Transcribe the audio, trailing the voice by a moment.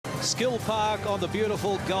Skill Park on the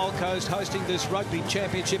beautiful Gold Coast, hosting this rugby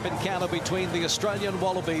championship encounter between the Australian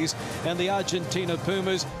Wallabies and the Argentina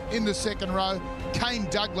Pumas. In the second row, Kane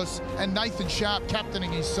Douglas and Nathan Sharp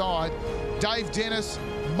captaining his side. Dave Dennis,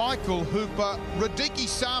 Michael Hooper, Radiki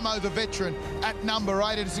Samo, the veteran, at number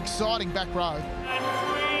 8. It is exciting back row.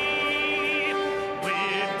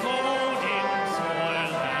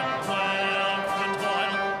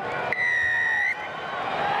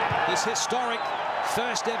 This historic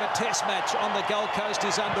first ever test match on the Gold Coast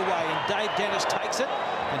is underway, and Dave Dennis takes it,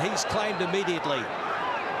 and he's claimed immediately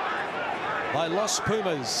by Los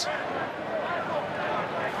Pumas.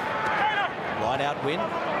 Line out win.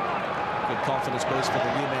 Good confidence boost for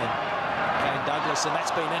the new man, Kane Douglas, and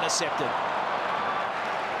that's been intercepted.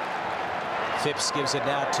 Phipps gives it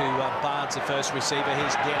now to Barnes, the first receiver.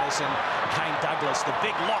 Here's Dennis and Kane Douglas, the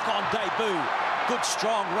big lock-on debut. Good,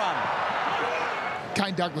 strong run.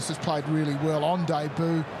 Kane Douglas has played really well on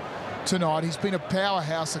debut tonight. He's been a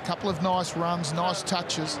powerhouse, a couple of nice runs, nice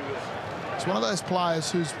touches. He's one of those players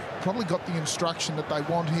who's probably got the instruction that they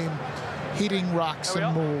want him hitting rucks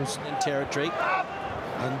and mauls. In territory.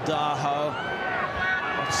 And Daho,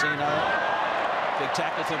 Orsino, big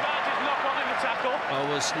tackle from...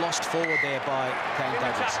 was lost forward there by Kane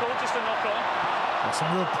Douglas. Just a knock-on. And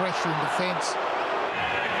some real pressure in defence.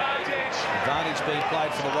 Advantage being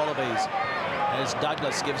played for the Wallabies, as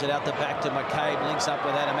Douglas gives it out the back to McCabe, links up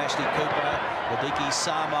with Adam Ashley Cooper. Radiki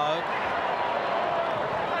Samo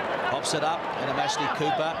pops it up, Adam Ashley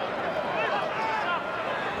Cooper.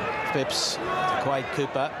 Phipps to Quade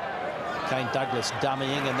Cooper. Kane Douglas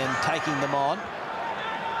dummying and then taking them on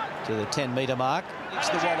to the 10-metre mark. It's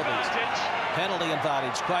the Wallabies. Penalty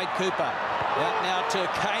advantage. Quade Cooper out now to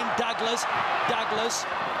Kane Douglas. Douglas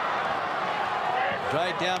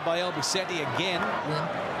dragged down by Albacete again.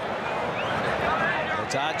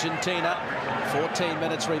 It's Argentina. 14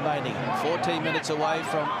 minutes remaining. 14 minutes away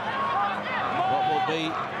from what will be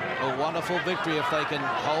a wonderful victory if they can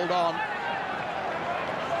hold on.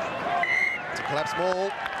 It's a collapse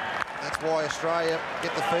ball. That's why Australia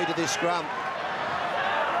get the feed of this scrum.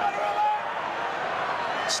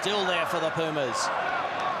 Still there for the Pumas.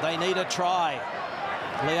 They need a try.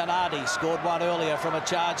 Leonardi scored one earlier from a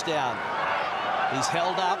charge down. He's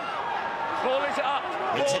held up. Ball is up.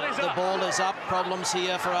 The ball is up. Problems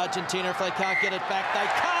here for Argentina if they can't get it back. They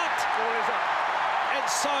can't. Ball is up. And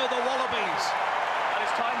so the Wallabies. And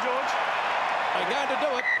it's time, George. They're going to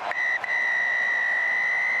do it.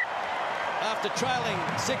 After trailing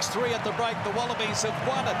 6-3 at the break, the Wallabies have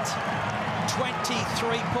won it.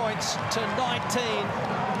 23 points to 19.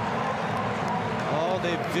 Oh,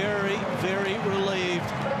 they're very, very relieved,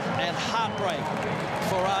 and heartbreak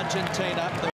for Argentina.